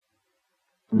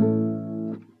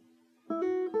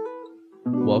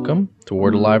Welcome to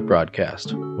Word Alive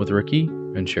Broadcast with Ricky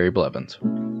and Sherry Blevins.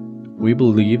 We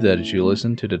believe that as you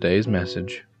listen to today's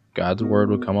message, God's Word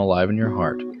will come alive in your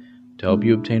heart to help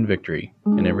you obtain victory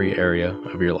in every area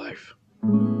of your life.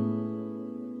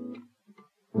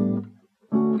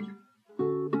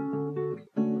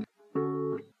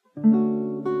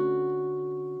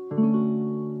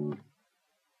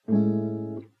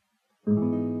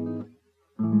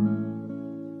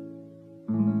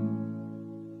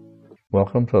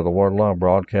 Welcome to the Word Alive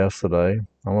broadcast today.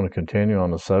 I want to continue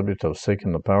on the subject of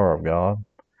seeking the power of God.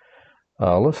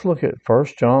 Let's look at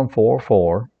 1 John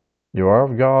 4:4. You are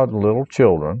of God, little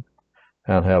children,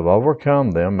 and have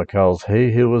overcome them, because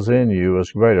he who is in you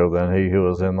is greater than he who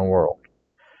is in the world.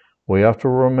 We have to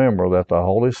remember that the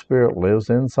Holy Spirit lives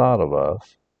inside of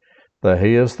us, that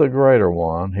he is the greater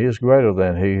one. He is greater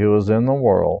than he who is in the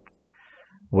world.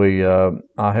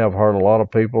 I have heard a lot of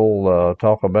people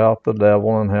talk about the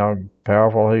devil and how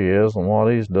powerful he is and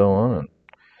what he's doing,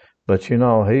 but you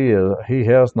know he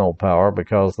has no power,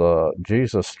 because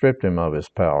Jesus stripped him of his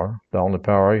power. The only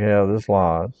power he has is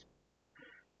lies.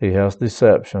 He has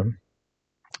deception.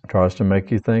 Tries to make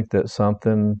you think that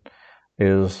something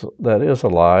that is a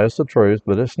lie is the truth,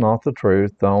 but it's not the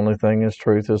truth. The only thing is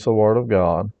truth is the Word of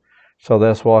God. So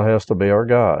that's what has to be our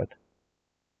guide.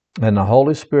 And the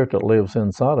Holy Spirit that lives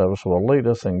inside of us will lead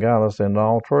us and guide us into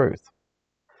all truth.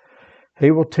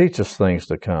 He will teach us things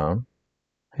to come.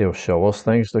 He'll show us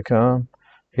things to come.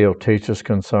 He'll teach us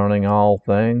concerning all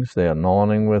things. The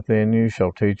anointing within you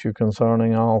shall teach you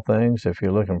concerning all things. If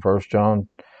you look in 1 John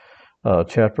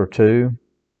chapter 2,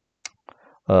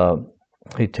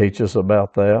 he teaches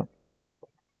about that.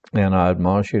 And I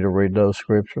admonish you to read those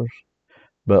scriptures.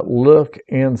 But look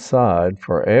inside.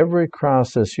 For every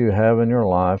crisis you have in your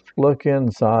life, look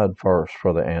inside first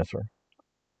for the answer.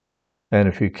 And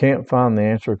if you can't find the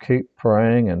answer, keep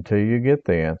praying until you get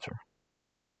the answer.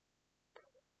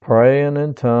 Praying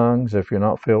in tongues. If you're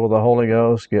not filled with the Holy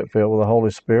Ghost, get filled with the Holy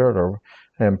Spirit,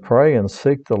 and pray and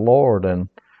seek the Lord and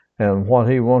what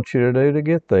he wants you to do to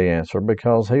get the answer,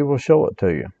 because he will show it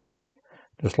to you.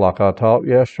 Just like I taught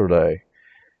yesterday,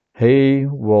 he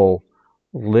will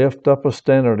lift up a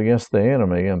standard against the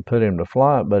enemy and put him to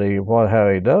flight, but how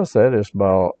he does that is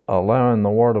by allowing the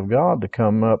Word of God to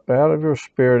come up out of your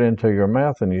spirit into your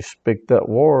mouth, and you speak that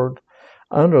Word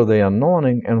under the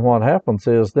anointing. And what happens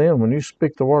is then when you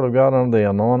speak the Word of God under the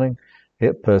anointing,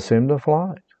 it puts him to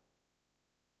flight.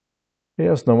 He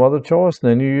has no other choice.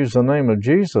 Then you use the name of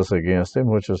Jesus against him,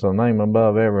 which is the name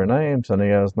above every name, and he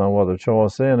has no other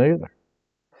choice then either.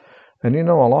 And you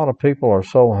know, a lot of people are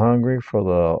so hungry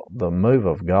for the move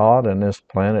of God in this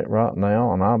planet right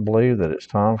now, and I believe that it's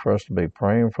time for us to be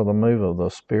praying for the move of the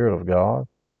Spirit of God,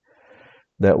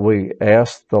 that we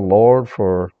ask the Lord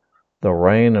for the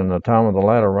rain in the time of the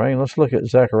latter rain. Let's look at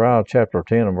Zechariah chapter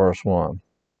 10 and verse 1.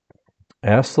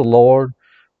 Ask the Lord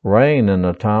rain in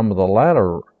the time of the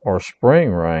latter or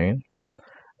spring rain.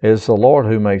 It is the Lord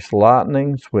who makes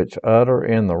lightnings which utter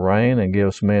in the rain, and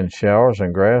gives men showers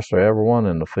and grass to everyone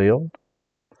in the field.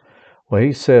 Well,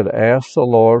 he said, ask the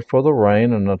Lord for the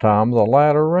rain in the time of the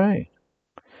latter rain.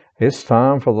 It's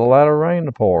time for the latter rain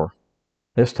to pour.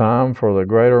 It's time for the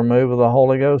greater move of the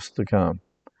Holy Ghost to come.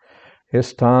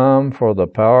 It's time for the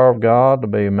power of God to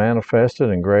be manifested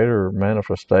in greater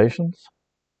manifestations.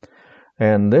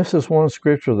 And this is one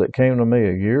scripture that came to me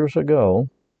years ago,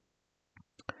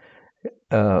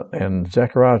 in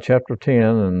Zechariah chapter 10,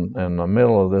 and in the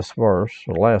middle of this verse,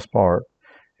 the last part.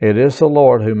 It is the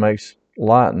Lord who makes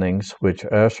lightnings which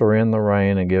usher in the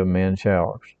rain and give men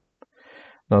showers.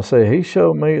 Now see, he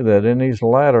showed me that in these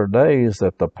latter days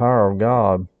that the power of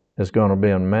God is going to be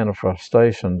in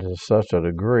manifestation to such a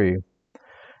degree,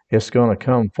 it's going to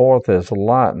come forth as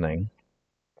lightning.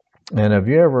 And have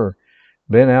you ever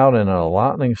been out in a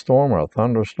lightning storm or a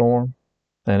thunderstorm,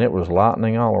 and it was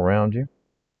lightning all around you?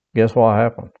 Guess what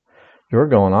happened? You're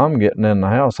going, I'm getting in the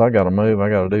house. I got to move. I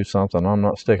got to do something. I'm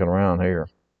not sticking around here.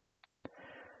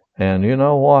 And you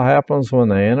know what happens when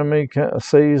the enemy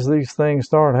sees these things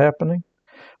start happening?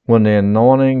 When the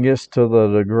anointing gets to the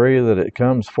degree that it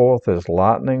comes forth as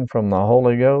lightning from the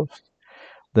Holy Ghost,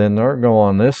 then they're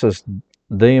going, this is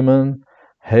demon,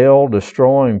 hell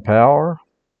destroying power.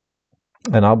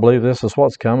 And I believe this is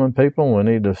what's coming, people. We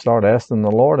need to start asking the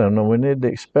Lord, and we need to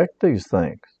expect these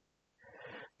things.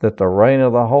 That the rain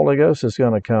of the Holy Ghost is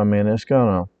going to come in. It's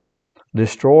going to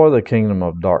destroy the kingdom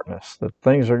of darkness. That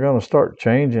things are going to start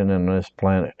changing in this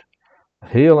planet.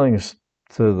 Healings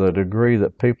to the degree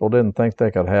that people didn't think they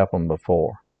could happen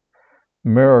before.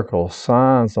 Miracles,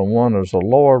 signs, and wonders. The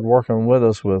Lord working with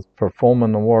us with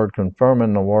performing the Word,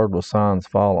 confirming the Word with signs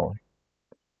following.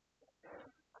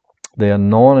 the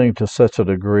anointing to such a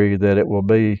degree that it will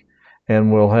be,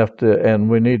 and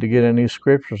we need to get in these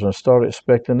scriptures and start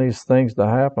expecting these things to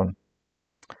happen.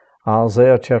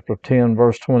 Isaiah chapter 10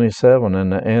 verse 27 in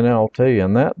the NLT,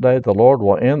 "In that day the Lord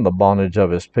will end the bondage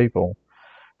of his people.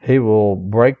 He will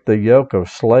break the yoke of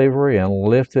slavery and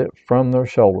lift it from their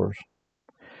shoulders."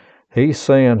 He's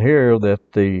saying here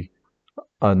that the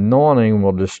anointing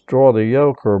will destroy the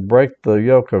yoke or break the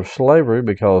yoke of slavery,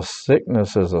 because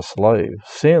sickness is a slave,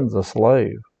 sin's a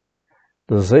slave,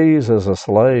 disease is a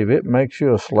slave. It makes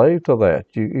you a slave to that.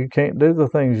 You can't do the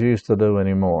things you used to do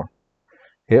anymore.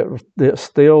 It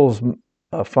steals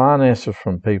finances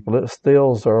from people. It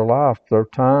steals their life, their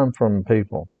time from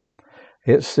people.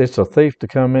 It's a thief to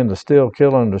come in to steal,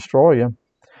 kill, and destroy you.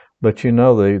 But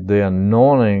the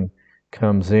anointing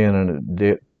comes in, and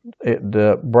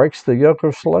it breaks the yoke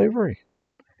of slavery.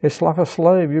 It's like a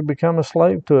slave. You become a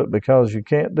slave to it because you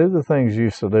can't do the things you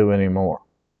used to do anymore.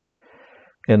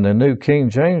 In the New King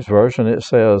James Version, it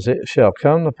says, "It shall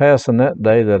come to pass in that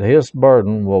day that his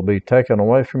burden will be taken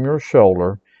away from your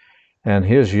shoulder, and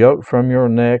his yoke from your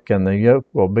neck, and the yoke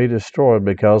will be destroyed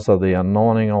because of the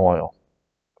anointing oil."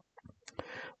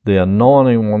 The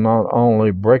anointing will not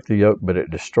only break the yoke, but it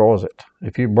destroys it.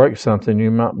 If you break something, you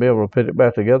might be able to put it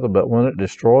back together, but when it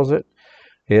destroys it,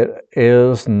 it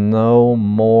is no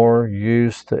more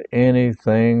use to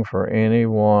anything for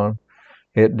anyone.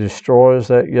 It destroys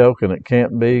that yoke, and it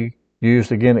can't be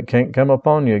used again. It can't come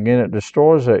upon you again. It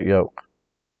destroys that yoke.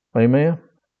 Amen?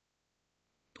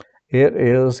 It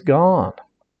is gone.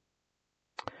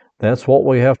 That's what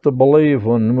we have to believe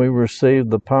when we receive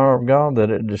the power of God,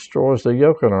 that it destroys the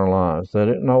yoke in our lives, that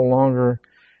it no longer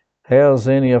has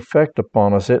any effect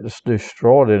upon us. It's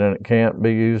destroyed it, and it can't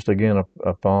be used again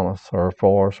upon us or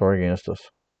for us or against us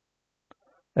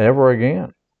ever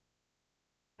again.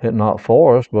 It not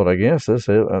for us, but against us.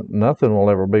 Nothing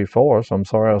will ever be for us. I'm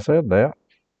sorry I said that.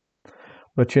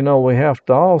 But we have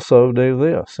to also do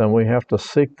this, and we have to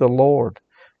seek the Lord.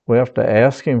 We have to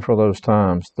ask Him for those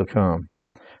times to come,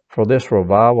 for this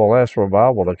last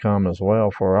revival to come as well.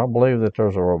 For I believe that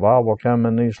there's a revival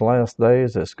coming these last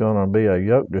days. It's going to be a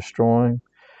yoke-destroying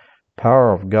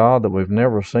power of God that we've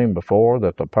never seen before,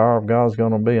 that the power of God is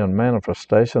going to be in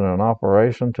manifestation and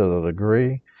operation to the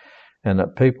degree, and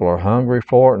that people are hungry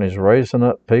for it, and He's raising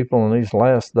up people in these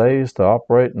last days to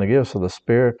operate in the gifts of the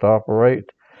Spirit, to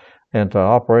operate in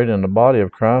the body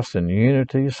of Christ in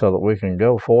unity, so that we can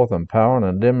go forth in power and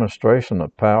in demonstration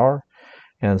of power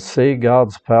and see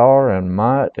God's power and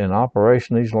might in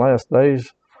operation these last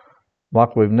days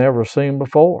like we've never seen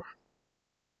before.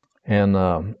 And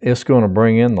it's going to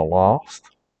bring in the lost.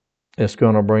 It's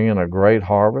going to bring in a great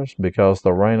harvest, because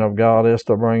the reign of God is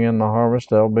to bring in the harvest.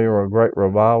 There'll be a great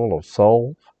revival of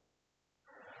souls,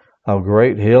 a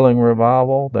great healing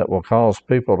revival that will cause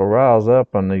people to rise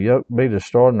up and the yoke be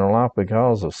destroyed in their life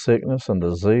because of sickness and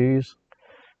disease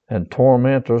and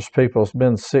torment. There's people that's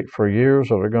been sick for years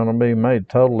that are going to be made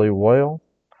totally well.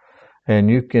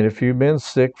 And if you've been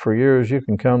sick for years, you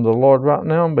can come to the Lord right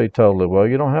now and be totally well.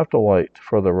 You don't have to wait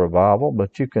for the revival,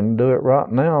 but you can do it right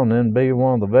now and then be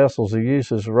one of the vessels He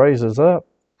raises up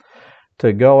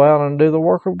to go out and do the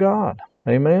work of God.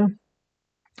 Amen?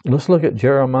 Let's look at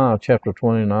Jeremiah chapter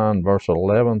 29, verse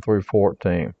 11 through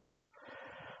 14.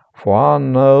 "For I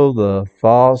know the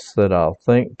thoughts that I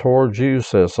think towards you,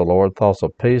 says the Lord, thoughts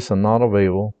of peace and not of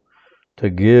evil, to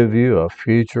give you a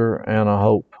future and a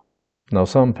hope." Now,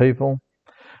 some people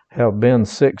have been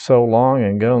sick so long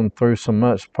and gone through so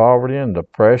much poverty and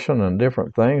depression and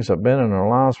different things have been in their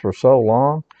lives for so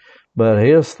long, but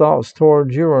His thoughts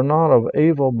towards you are not of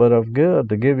evil but of good,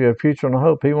 to give you a future and a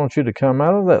hope. He wants you to come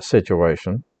out of that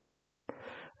situation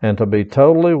and to be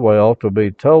totally well, to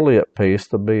be totally at peace,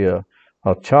 to be a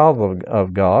child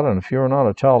of God. And if you're not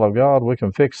a child of God, we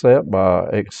can fix that by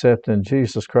accepting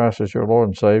Jesus Christ as your Lord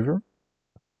and Savior.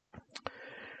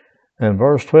 And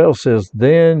verse 12 says,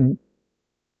 "Then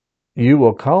you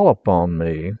will call upon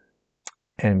me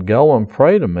and go and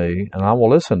pray to me, and I will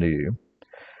listen to you.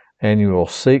 And you will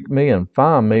seek me and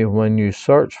find me when you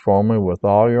search for me with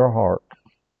all your heart.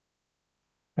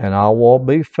 And I will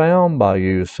be found by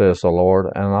you, says the Lord,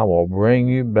 and I will bring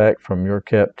you back from your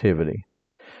captivity."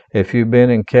 If you've been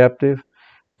in captive,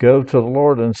 go to the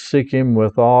Lord and seek Him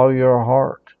with all your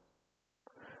heart,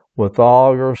 with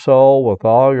all your soul, with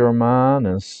all your mind,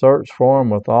 and search for Him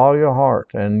with all your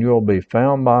heart, and you'll be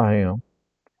found by Him.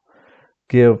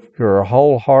 Give your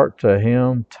whole heart to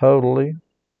Him totally.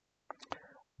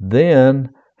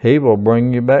 Then He will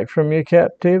bring you back from your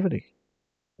captivity.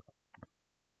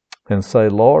 And say,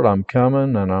 "Lord, I'm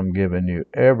coming and I'm giving you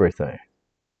everything.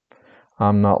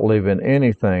 I'm not leaving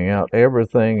anything out.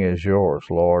 Everything is yours,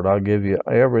 Lord. I give you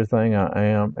everything I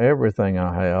am, everything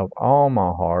I have, all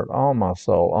my heart, all my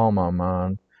soul, all my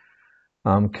mind.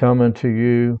 I'm coming to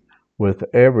you with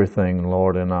everything,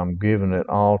 Lord, and I'm giving it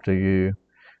all to you.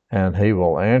 And He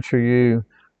will answer you,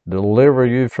 deliver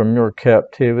you from your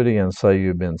captivity, and say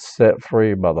you've been set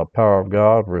free by the power of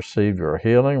God. Receive your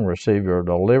healing, receive your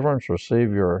deliverance,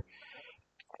 receive your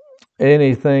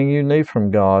anything you need from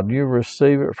God. You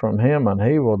receive it from Him, and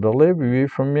He will deliver you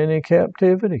from any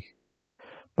captivity.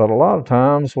 But a lot of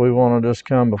times we want to just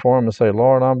come before Him and say,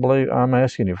 Lord, I believe I'm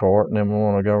asking you for it, and then we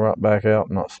want to go right back out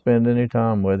and not spend any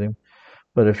time with Him.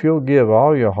 But if you'll give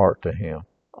all your heart to Him,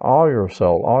 all your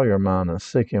soul, all your mind, and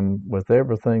seek Him with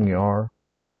everything you are,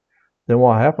 then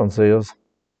what happens is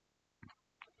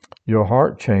your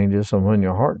heart changes, and when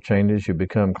your heart changes, you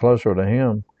become closer to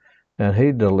Him, and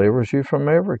He delivers you from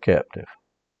every captive.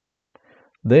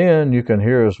 Then you can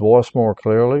hear His voice more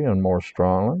clearly and more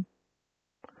strongly.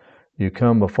 You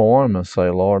come before Him and say,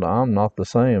 Lord, I'm not the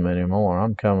same anymore.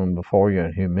 I'm coming before you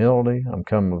in humility. I'm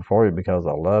coming before you because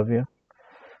I love you.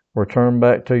 Return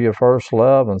back to your first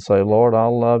love and say, Lord, I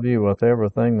love you with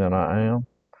everything that I am.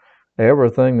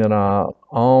 Everything that I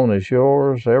own is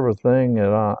yours. Everything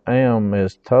that I am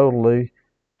is totally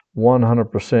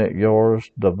 100%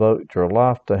 yours. Devote your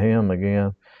life to Him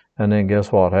again. And then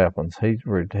guess what happens? He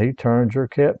turns your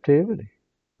captivity.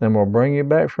 Then we'll bring you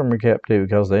back from your captivity,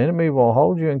 because the enemy will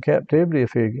hold you in captivity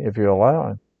if you allow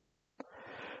him.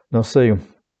 Now see,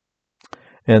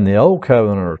 in the Old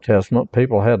Covenant or Testament,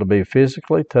 people had to be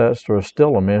physically touched, or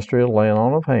still a mystery of laying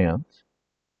on of hands.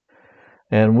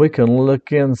 And we can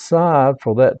look inside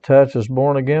for that touch as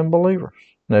born-again believers.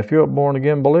 Now, if you're a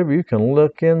born-again believer, you can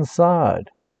look inside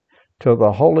to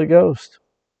the Holy Ghost.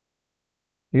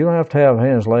 You don't have to have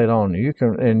hands laid on you.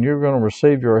 And you're going to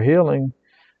receive your healing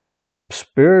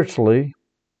spiritually.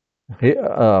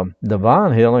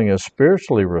 Divine healing is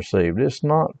spiritually received. It's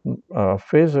not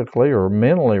physically or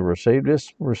mentally received.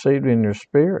 It's received in your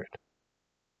spirit.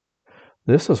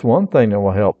 This is one thing that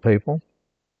will help people,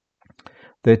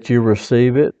 that you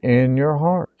receive it in your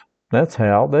heart. That's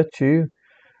how that you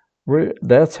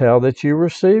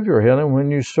receive your healing.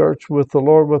 When you search with the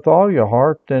Lord with all your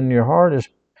heart, and you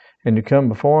come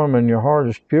before Him and your heart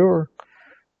is pure,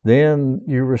 then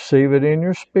you receive it in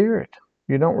your spirit.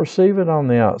 You don't receive it on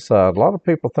the outside. A lot of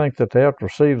people think that they have to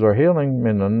receive their healing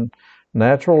in the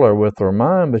natural or with their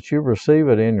mind, but you receive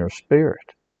it in your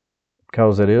spirit,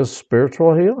 because it is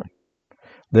spiritual healing.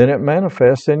 Then it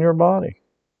manifests in your body.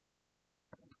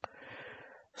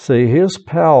 See, His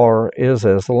power is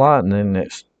as lightning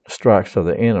that strikes to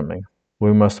the enemy.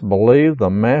 We must believe the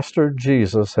Master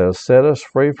Jesus has set us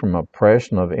free from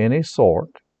oppression of any sort.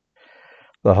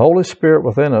 The Holy Spirit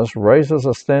within us raises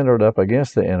a standard up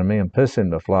against the enemy and puts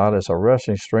him to flight as a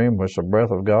rushing stream which the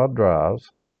breath of God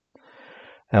drives.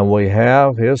 And we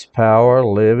have His power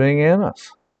living in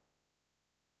us.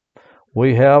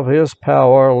 We have His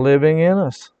power living in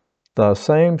us. The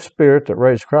same Spirit that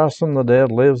raised Christ from the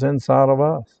dead lives inside of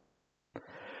us.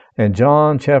 And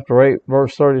John chapter 8,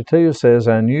 verse 32 says,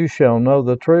 And you shall know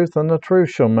the truth, and the truth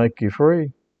shall make you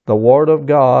free. The Word of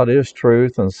God is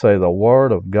truth, and say, the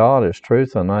Word of God is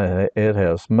truth, and it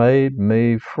has made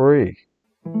me free.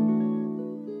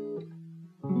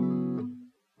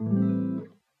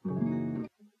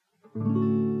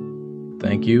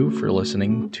 Thank you for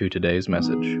listening to today's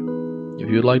message. If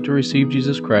you would like to receive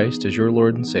Jesus Christ as your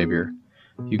Lord and Savior,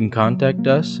 you can contact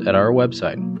us at our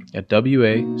website at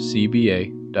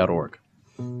wacba.org.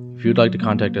 If you would like to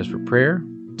contact us for prayer,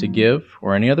 to give,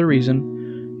 or any other reason,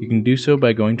 you can do so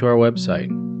by going to our website,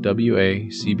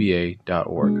 wacba.org,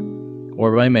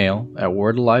 or by mail at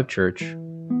Word Alive Church,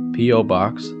 P.O.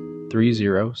 Box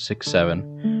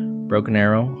 3067, Broken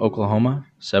Arrow, Oklahoma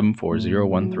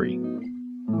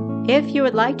 74013. If you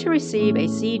would like to receive a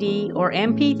CD or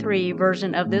MP3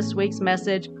 version of this week's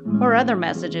message or other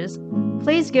messages,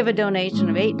 please give a donation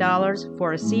of $8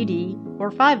 for a CD or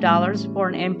 $5 for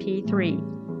an MP3.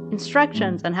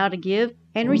 Instructions on how to give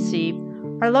and receive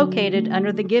are located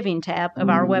under the Giving tab of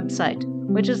our website,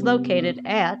 which is located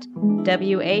at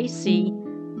wacba.org.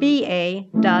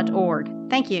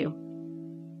 Thank you.